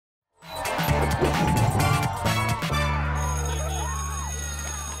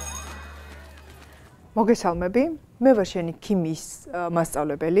მოგესალმები, მე ვარ შენი ქიმიის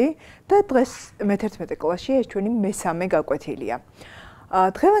მასწავლებელი და დღეს მე-11 კლასში ეს ჩვენი მესამე გაკვეთილია.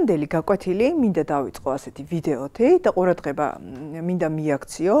 დღევანდელი გაკვეთილი მინდა დავიწყო ასეთი ვიდეოთი და ყურადღება მინდა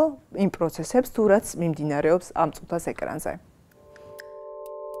მიაქციო იმ პროცესებს, თუ რაც მიმდინარეობს ამ წუთას ეკრანზე.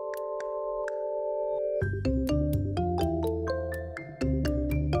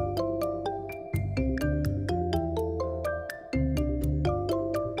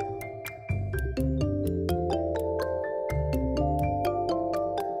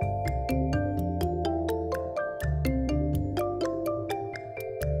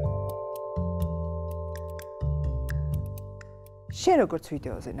 შენ როგორც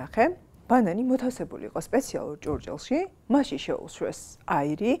ვიდეოზე ნახე, ბანანი მოთავსებული იყო სპეციალურ ჭურჭელში, მასში შეუშვეს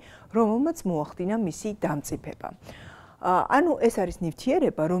აირი, რომელმაც მოახდინა მისი დამწიფება. ანუ ეს არის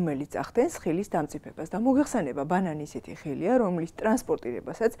ნივთიერება, რომელიც ახდენს ხილის დამწიფებას და მოგეხსენება ბანანი ისეთი ხილია, რომლის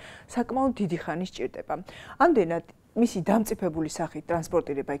ტრანსპორტირებასაც საკმაოდ დიდი ხანი სჭირდება. ამდენად მისი დამწიფებული სახით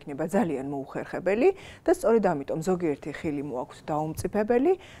ტრანსპორტირება იქნება ძალიან მოუხერხებელი და სწორედ ამიტომ ზოგიერთი ხილი მოაქვს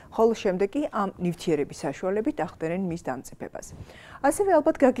დაუმწიფებელი, ხოლო შემდეგ კი ამ ნივთიერების საშუალებით ახდენენ მის დამწიფებას. ასევე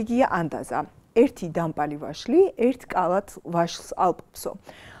ალბათ გაგიგია ანდაზა. ერთი დამპალი ვაშლი, ერთ კალათ ვაშლს ალპობსო.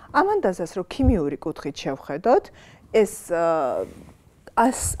 ამ ანდაზას რო ქიმიური კუთხით შევხედოთ, ეს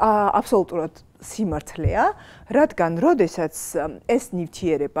აბსოლუტურად სიმართლეა, რადგან როდესაც ეს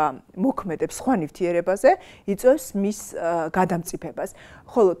ნივთიერება მოქმედებს სხვა ნივთიერებაზე, იწვევს მის გადამწიფებას.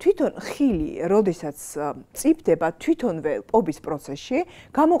 ხოლო თვითონ ხილი, როდესაც მწიფდება თვითონვე პობის პროცესში,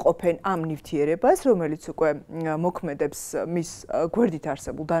 გამოყოფენ ამ ნივთიერებას, რომელიც უკვე მოქმედებს მის გვერდით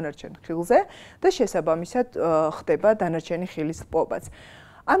არსებულ დანარჩენ ხილზე და შესაბამისად ხდება დანარჩენი ხილის პობაც.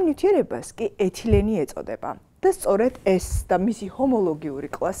 ამ ნივთიერებას კი ეთილენი ეწოდება. და სწორედ ეს და მისი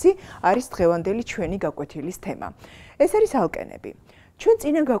ჰომოლოგიური კლასი არის დღევანდელი ჩვენი გაკვეთილის თემა. ეს არის ალკენები. ჩვენ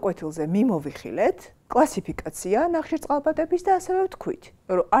წინა გაკვეთილზე მიმოვიხილეთ კლასიფიკაცია ნახშირწყალბადების და ასევე ვთქვით,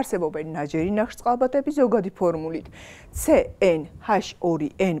 რომ არსებობენ ნაჯერი ნახშირწყალბადები ზოგადი ფორმულით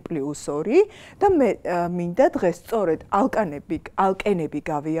CnH2n+2 და მე მინდა დღეს სწორედ ალკენები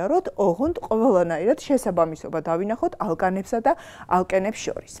გავიაროთ, ოღონდ ყველანაირად შესაბამისობა დავინახოთ ალკანებსა და ალკენებს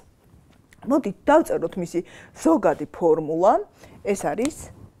შორის. მოდით დავწეროთ მისი ზოგადი ფორმულა, ეს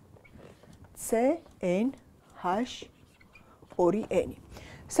არის CnH2n.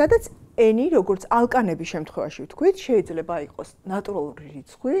 სადაც n-ი, როგორც ალკანების შემთხვევაში ვთქვით, შეიძლება იყოს ნატურალური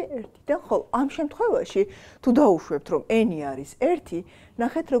რიცხვი 1-დან, ხოლო ამ შემთხვევაში თუ დაუშვებთ, რომ n-ი არის 1,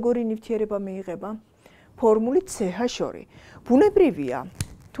 ნახეთ როგორი ნივთიერება მიიღება. ფორმულით CH2. ბუნებრივია,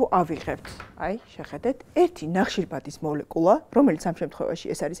 თუ ავიღებთ, შეხედეთ, ერთი ნახშირბადის მოლეკულა, რომელიც ამ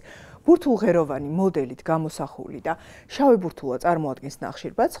შემთხვევაში ეს არის ბურთულღეროვანი მოდელით გამოსახული და შავი ბურთულა წარმოადგენს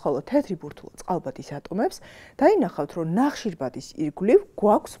ნახშირბადს, ხოლო თეთრი ბურთულა წყალბადის ატომებს, დაინახავთ, რომ ნახშირბადის ირგვლივ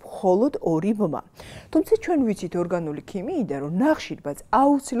გვაქვს მხოლოდ 2 ბმა. თუმცა ჩვენ ვიცით ორგანული ქიმიიდან, რომ ნახშირბადს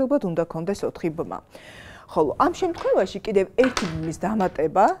აუცილებლად უნდა ქონდეს 4 ბმა. ხოლო ამ შემთხვევაში კიდევ ერთი ბმის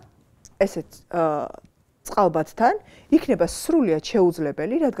დამატება, ესეც წყალბადთან იქნება სრულიად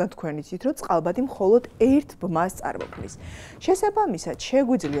შეუძლებელი, რადგან თქვენ იცით, რომ წყალბადი მხოლოდ ერთ ბმას წარმოქმნის. შესაბამისად,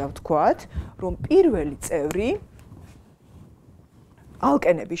 შეგვიძლია ვთქვათ, რომ პირველი წევრი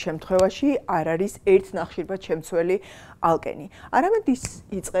ალკენების შემთხვევაში არ არის ერთ ნახშირბად შემცველი ალკენი. არამედ ის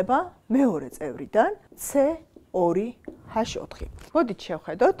იწყება მეორე წევრიდან C2H4. მოდით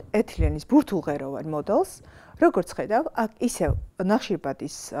შევხედოთ ეთილენის ბურთულღეროვან მოდელს. როგორც ხედავ, აქ ისევ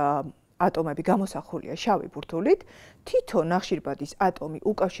ნახშირბადის ატომები გამოსახულია შავი ბურთულით, თითო ნახშირბადის ატომი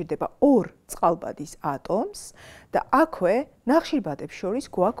უკავშირდება 2 წყალბადის ატომს და აქვე ნახშირბადებს შორის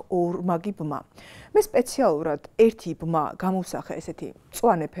გვაქვს ორმაგი ბმა. მე სპეციალურად ერთი ბმა გამოვსახე ესეთი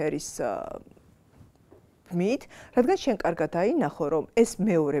მწვანე ფერის ბმით, რადგან შენ კარგად დაინახო, რომ ეს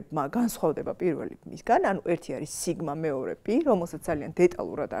მეორე ბმა განსხვავდება პირველი ბმისგან, ანუ ერთი არის სიგმა, მეორე პი, რომელსაც ძალიან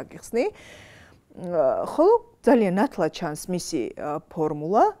დეტალურად აგიხსნი. ხოლო ძალიან ნათლად ჩანს მისი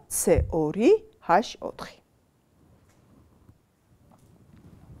ფორმულა C2H4.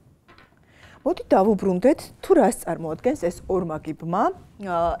 მოდით დავუბრუნდეთ, თუ რას წარმოადგენს ეს ორმაგი ბმა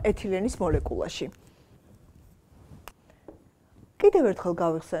ეთილენის მოლეკულაში. კიდევ ერთხელ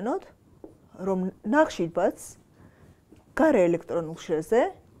გავიხსენოთ, რომ ნახშირბადს გარე ელექტრონულ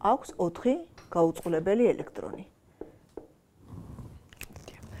შრეზე აქვს 4 გაუწყვილებელი ელექტრონი.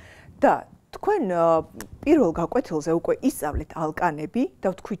 და თქვენ პირველ გაკვეთილზე უკვე ისწავლეთ ალკანები და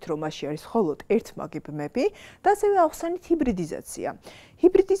ვთქვით, რომ მასში არის მხოლოდ ერთმაგი ბმები და ასევე ახსენით ჰიბრიდიზაცია.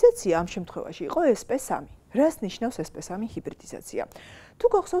 ჰიბრიდიზაცია ამ შემთხვევაში იყო SP3. რას ნიშნავს SP3 ჰიბრიდიზაცია? თუ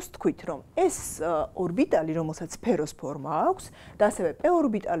გახსოვს თქვით, რომ ეს ორბიტალი, რომელსაც სფეროს ფორმა აქვს და ასევე P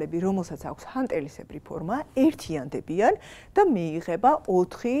ორბიტალები, რომელსაც აქვს ჰანტელისებრი ფორმა, ერთიანდებიან და მიიღება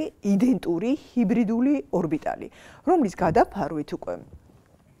 4 იდენტური ჰიბრიდული ორბიტალი, რომლის გადაფარვით უკვე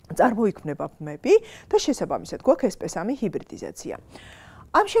წარმოიქმნება ბმები და შესაბამისად გვაქვს SP3 ჰიბრიდიზაცია.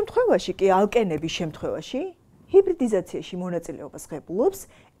 ამ შემთხვევაში კი ალკენების შემთხვევაში ჰიბრიდიზაციაში მონაწილეობას ღებულობს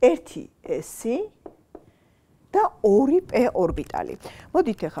 1 S და 2 P ორბიტალი.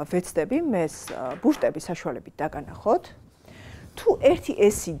 მოდით ახლა ვეცდები მეს ბუშტების საშუალებით დაგანახოთ. თუ 1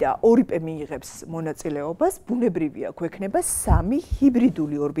 S და 2 P მიიღებს მონაწილეობას, ბუნებრივია გვექნება 3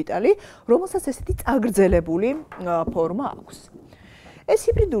 ჰიბრიდული ორბიტალი, რომელსაც ესეთი წაგრძელებული ფორმა აქვს. ეს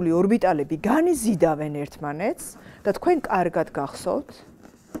ჰიბრიდული ორბიტალები განიზიდავენ ერთმანეთს და თქვენ კარგად გახსოვთ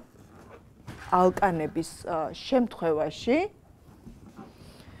ალკანების შემთხვევაში,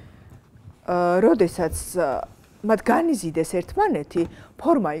 როდესაც მათ განიზიდეს ერთმანეთი,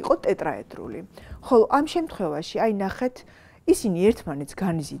 ფორმა იყო ტეტრაედრული. ხოლო ამ შემთხვევაში, აი ნახეთ, ისინი ერთმანეთს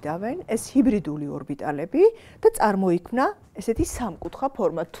განიზიდავენ, ეს ჰიბრიდული ორბიტალები და წარმოიქმნა ესეთი სამკუთხა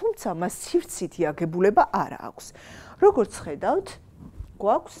ფორმა, თუმცა მას სივრცითი აგებულება არ აქვს. როგორც ხედავთ,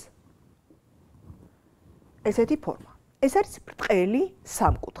 გვაქვს ესეთი ფორმა. ეს არის ბრტყელი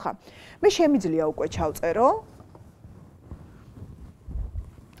სამკუთხა. მე შემიძლია უკვე ჩავწერო.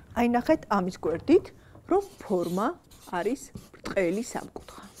 აი ნახეთ ამის გვერდით, რომ ფორმა არის ბრტყელი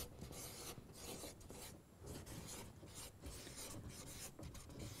სამკუთხა.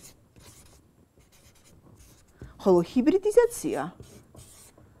 ხოლო ჰიბრიდიზაცია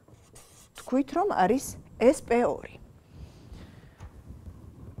თქვით, რომ არის SP2.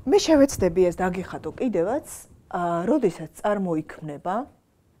 მე შევეცდები ეს დაგიხადო კიდევაც, როდესაც წარმოიქმნება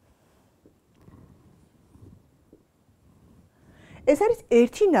ეს არის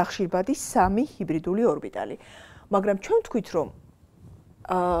ერთი ნახშირბადის 3 ჰიბრიდული ორბიტალი. მაგრამ ჩვენ ვთქვით, რომ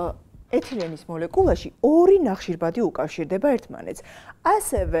ეთილენის მოლეკულაში 2 ნახშირბადი უკავშირდება ერთმანეთს.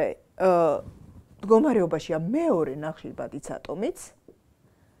 ასევე მდგომარეობაშია მეორე ნახშირბადის ატომიც.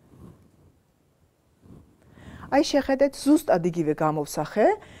 აი შეხედეთ, ზუსტად იგივე გამოვსახე.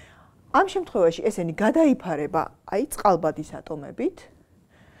 ამ შემთხვევაში ესენი გადაიფარება აი წყალბადის ატომებით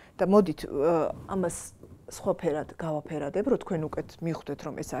და მოდით ამას სხვა ფერად გავაფერადებ, რომ თქვენ უკეთ მიხვდეთ,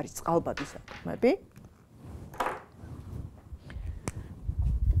 რომ ეს არის წყალბადის ატომები.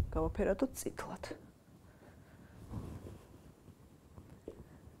 გავაფერადოთ წითლად.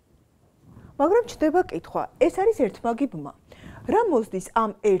 მაგრამ ჩდება კითხვა, ეს არის ერთმაგი ბმა. რა მოსდის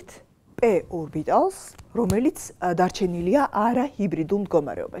ამ ერთ P ორბიტალს, რომელიც დარჩენილია არაჰიბრიდულ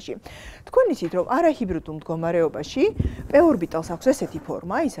მდგომარეობაში. თქვენ იცით, რომ არაჰიბრიდულ მდგომარეობაში P ორბიტალს აქვს ესეთი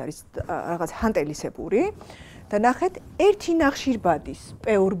ფორმა, ის არის რაღაც ჰანტელისებური და ნახეთ, ერთი ნახშირბადის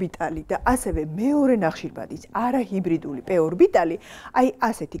P ორბიტალი და ასევე მეორე ნახშირბადის არაჰიბრიდული P ორბიტალი, აი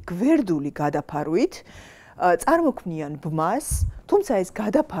ასეთი გვერდული გადაფარვით წარმოქმნიან ბმას, თუმცა ეს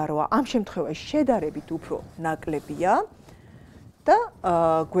გადაფარვა ამ შემთხვევაში შედარებით უფრო ნაკლებია და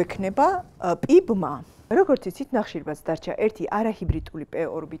გვექნება P ბმა. როგორც იცით, ნახშირბადს დარჩა ერთი არაჰიბრიდული P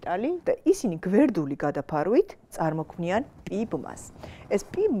ორბიტალი და ისინი გვერდული გადაფარვით წარმოქმნიან P ბმას. ეს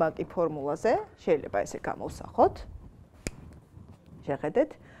P ბმა კი ფორმულაზე შეიძლება ესე გამოვსახოთ. შეხედეთ,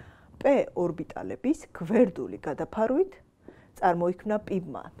 P ორბიტალების გვერდული გადაფარვით წარმოიქმნა P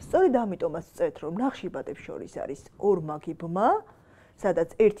ბმა. სწორედ ამიტომაც ვწერთ, რომ ნახშირბადებს შორის არის ორმაგი ბმა,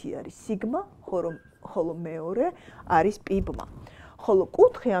 სადაც ერთი არის სიგმა, ხოლო მეორე არის P ბმა. ხოლო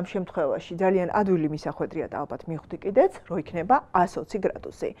კუთხე ამ შემთხვევაში ძალიან ადვილი მისახვედრია და ალბათ მიხვდი კიდეც, რომ იქნება 120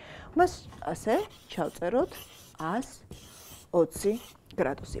 გრადუსი. მას ასე ჩავწეროთ 120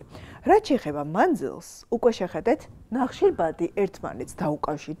 გრადუსი. რაც შეეხება მანძილს, უკვე შეხედეთ, ნახშირბადი ერთმანეთს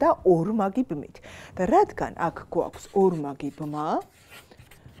დაუკავშირდა ორმაგი ბმით. და რადგან აქ გვაქვს ორმაგი ბმა,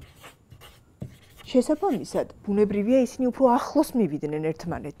 შესაბამისად, ბუნებრივია ისინი უფრო ახლოს მივიდნენ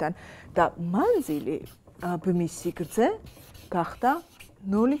ერთმანეთთან და მანძილი ბმის სიგრძე გახდა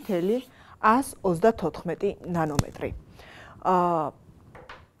 0.134 ნანომეტრი.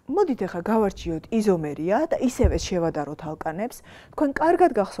 მოდით ახლა გავარჩიოთ იზომერია და ისევე შევადაროთ ალკანებს. თქვენ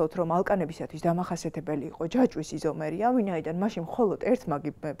კარგად გახსოვთ, რომ ალკანებისათვის დამახასიათებელი იყო ჯაჭვის იზომერია, ვინაიდან მაშინ მხოლოდ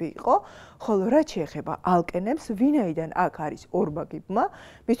ერთმაგი ბმები იყო, ხოლო რაც შეეხება ალკენებს, ვინაიდან აქ არის ორმაგი ბმა,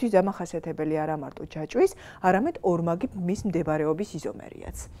 მისთვის დამახასიათებელი არა მარტო ჯაჭვის, არამედ ორმაგი ბმის მდებარეობის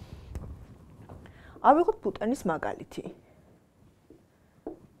იზომერიაც. ავიღოთ ბუტანის მაგალითი.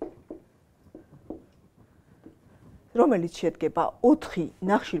 რომელიც შედგება 4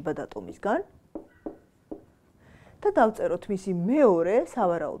 ნახშირბად ატომისგან და დავწეროთ მისი მეორე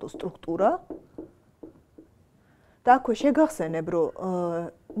სავარაუდო სტრუქტურა და აქვე შეგახსენებ, რომ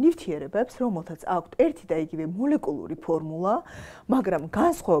ნივთიერებებს, რომელთაც აქვთ ერთი და იგივე მოლეკულური ფორმულა, მაგრამ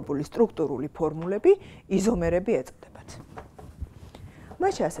განსხვავებული სტრუქტურული ფორმულები, იზომერები ეწოდებათ.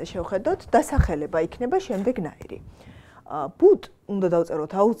 მაშინ ასე შევხედოთ, დასახელება იქნება შემდეგნაირი. ბუდ უნდა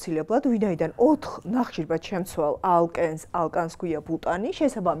დავწეროთ აუცილებლად, ვინაიდან 4 ნახშირბად შემცვალ ალკანს გვია ბუტანი,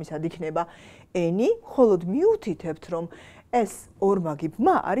 შესაბამისად იქნება ენი, ხოლოდ მიუთითებთ, რომ ეს ორმაგი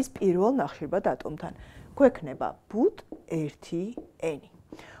ბმა არის პირველ ნახშირბად ატომთან. გვექნება ბუდ 1 ენი.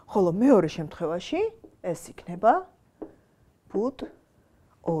 ხოლო მეორე შემთხვევაში ეს იქნება ბუდ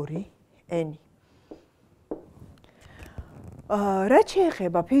 2 ენი. რაც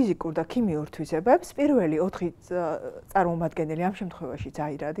შეეხება ფიზიკურ და ქიმიურ თვისებებს, პირველი 4 წარმომადგენელი ამ შემთხვევაში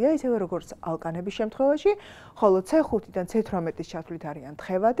აირადია, ისევე როგორც ალკანების შემთხვევაში, ხოლო C5-დან C18-ის ჩათვლით არიან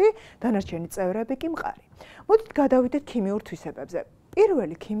თხევადი, დანარჩენი წევრები კი მყარი. მოდით გადავიდეთ ქიმიურ თვისებებზე.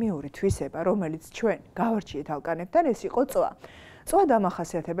 პირველი ქიმიური თვისება, რომელიც ჩვენ გავარჩიეთ ალკანებთან, ეს იყო წვა. წვა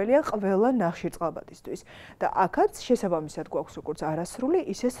დამახასიათებელია ყველა ნახშირწყალბადისთვის და აქაც შესაბამისად გვაქვს როგორც არასრული,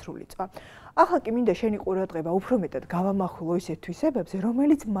 ისე სრული წვა. ახლა კი მინდა შენი ყურადღება უფრო მეტად გავამახვილო ისეთ თვისებებზე,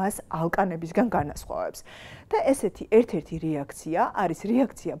 რომელიც მას ალკანებისგან განასხვავებს. და ესეთი ერთ-ერთი რეაქცია არის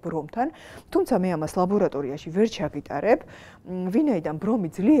რეაქცია ბრომთან, თუმცა მე ამას ლაბორატორიაში ვერ ჩაგიტარებ, ვინაიდან ბრომი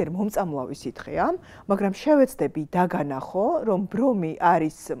ძლიერ მომწამლავი სითხეა, მაგრამ შევეცდები დაგანახო, რომ ბრომი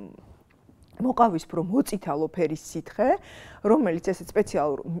არის მოყავისფრო მოწითალო ფერის სითხე, რომელიც ესეც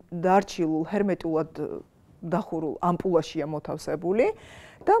სპეციალურ დარჩილულ ჰერმეტულად დახურულ ამპულაშია მოთავსებული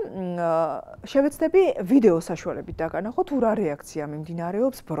და შევეცდები ვიდეო საშუალებით დაგანახო, თუ რა რეაქცია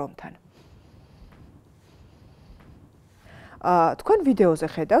მიმდინარეობს ბრომთან. თქვენ ვიდეოზე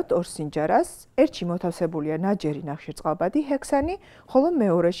ხედავთ ორ სინჯარას, ერთში მოთავსებულია ნაჯერი ნახშირწყალბადი ჰექსანი, ხოლო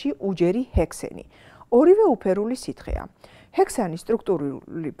მეორეში უჯერი ჰექსენი. ორივე უფერული სითხეა. ჰექსანის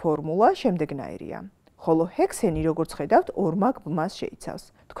სტრუქტურული ფორმულა შემდეგნაირია. ხოლო ჰექსენი, როგორც ხედავთ, ორმაგ ბმას შეიცავს.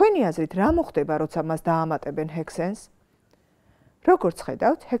 თქვენი აზრით, რა მოხდება, როცა მას დაამატებენ ჰექსენს? როგორც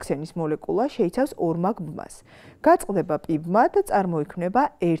ხედავთ, ჰექსენის მოლეკულა შეიცავს ორმაგ ბმას. გაწყდება პიბმა და წარმოიქმნება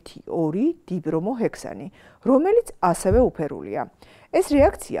 1,2 დიბრომოჰექსანი, რომელიც ასევე უფერულია. ეს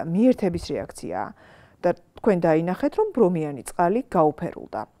რეაქცია მიერთების რეაქციაა და თქვენ დაინახეთ, რომ ბრომიანი წყალი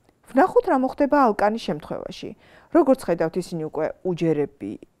გაუფერულდა. ვნახოთ, რა მოხდება ალკანის შემთხვევაში. როგორც ხედავთ, ისინი უკვე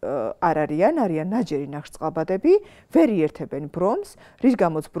უჯერები არ არიან ნაჯერი ნახშირწყალბადები, ვერ იერთებენ ბრომს, რის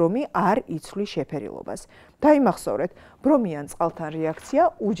გამოც ბრომი არ იცვლის შეფერილობას. დაიმახსოვრეთ, ბრომიან წყალთან რეაქცია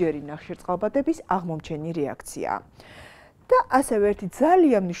უჯერი ნახშირწყალბადების აღმომჩენი რეაქციაა. და ასევე ერთი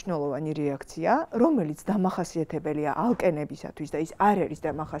ძალიან მნიშვნელოვანი რეაქცია, რომელიც დამახასიათებელია ალკენებისათვის და ის არ არის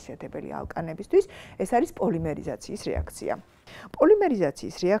დამახასიათებელი ალკანებისთვის, ეს არის პოლიმერიზაციის რეაქცია.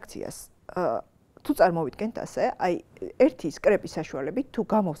 პოლიმერიზაციის რეაქციას თუ წარმოვიდგენთ ასე, აი ერთი სკრეპის საშუალებით თუ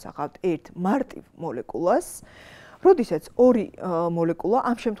გამოვსახავთ ერთ მარტივ მოლეკულას, როდესაც ორი მოლეკულა,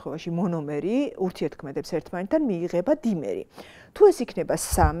 ამ შემთხვევაში მონომერი, ურთიერთქმედებს ერთმანეთთან, მიიღება დიმერი. თუ ეს იქნება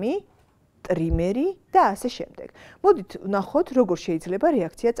 3 ტრიმერი და ასე შემდეგ. მოდით ვნახოთ, როგორ შეიძლება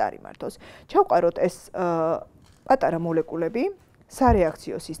რეაქცია წარიმართოს. ჩავყაროთ ეს პატარა მოლეკულები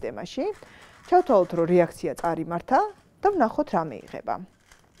სარეაქციო სისტემაში, ჩავთვალოთ, რომ რეაქცია წარიმართა და ვნახოთ, რა მეიღება.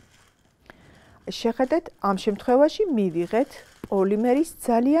 შეხედეთ, ამ შემთხვევაში მივიღეთ პოლიმერის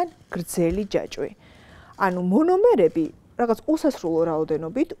ძალიან გრძელი ჯაჭვი. ანუ მონომერები რაღაც უსასრულო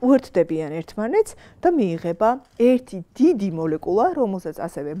რაოდენობით უერთდებიან ერთმანეთს და მიიღება ერთი დიდი მოლეკულა, რომელსაც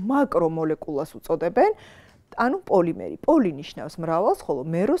ასევე მაკრომოლეკულას უწოდებენ, ანუ პოლიმერი. პოლი ნიშნავს მრავალს, ხოლო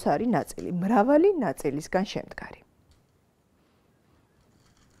მეროს არის ნაწილი, მრავალი ნაწილისგან შემდგარი.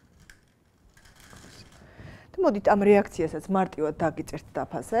 მოდით ამ რეაქციასაც მარტივად დაგიწერთ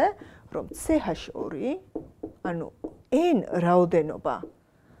დაფაზე, რომ CH2, ანუ N რაოდენობა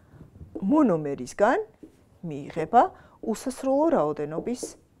მონომერისგან მიიღება უსასრულო რაოდენობის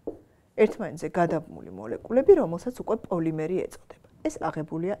ერთმანეთზე გადაბმული მოლეკულები, რომელსაც უკვე პოლიმერი ეწოდება. ეს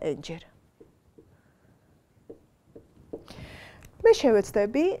აღებულია N-ჯერ. მე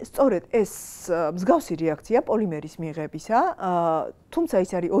შევეცდები, სწორედ ეს მსგავსი რეაქცია პოლიმერის მიღებისა, თუმცა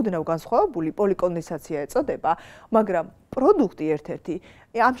ის არის ოდნავ განსხვავებული, პოლიკონდენსაცია ეწოდება, მაგრამ პროდუქტი ერთ-ერთი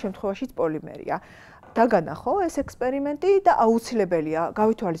ამ შემთხვევაშიც პოლიმერია. დაგანახო ეს ექსპერიმენტი და აუცილებელია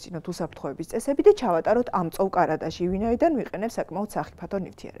გავითვალისწინოთ უსაფრთხოების წესები და ჩავატაროთ ამ წოვკარადაში, ვინაიდან ვიყენებ საკმაოდ სახიფათო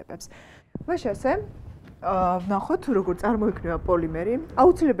ნივთიერებებს. მაშინ ასე ვნახოთ, როგორ წარმოიქმნება პოლიმერი.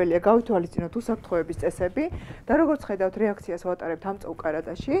 აუცილებელია გავითვალისწინოთ უსაფრთხოების წესები და როგორც ხედავთ, რეაქციას ვატარებთ ამ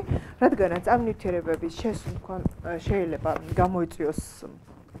წოვკარადაში, რადგანაც ამ ნივთიერებების შესუნთქვა შეიძლება გამოიწვიოს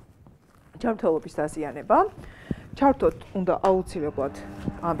ჯანმრთელობის დაზიანება. ჩართოთ უნდა აუცილებლად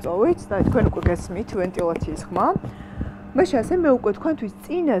ამ წოვით და თქვენ უკვე გესმით ვენტილაციის ხმა. მაშინ ასე მე უკვე თქვენთვის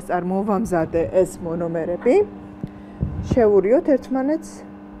წინასწარ მოვამზადე ეს მონომერები. შევურიოთ ერთმანეთს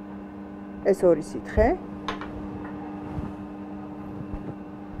ეს ორი სითხე.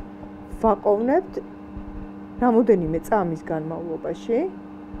 ვაყოვნებთ რამოდენიმე წამის განმავლობაში.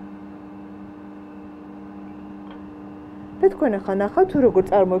 და თქვენ ახლა ნახავთ თუ როგორ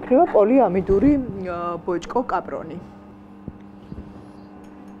წარმოიქმნება პოლიამიდური ბოჭკო კაპრონი.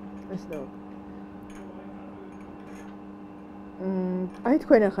 ეს და აი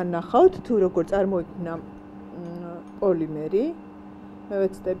თქვენ ახლა ნახავთ თუ როგორ წარმოიქმნა პოლიმერი. მე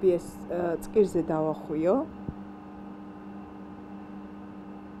ვეცდები ეს წკირზე დავახვიო.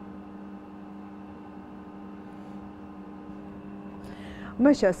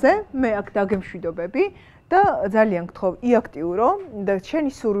 მაშასე მე აქ დაგემშვიდობები და ძალიან გთხოვ იაქტიურო და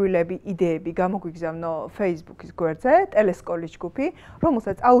შენი სურვილები, იდეები გამოგვიგზავნო Facebook-ის გვერდზე, ტელესკოლის ჯგუფი,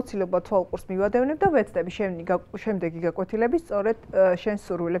 რომელსაც აუცილებლად თვალყურს მივადევნებ და ვეცდები შემდეგი გაკვეთილები სწორედ შენ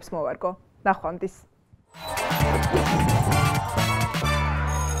სურვილებს მოვარგო. ნახვამდის.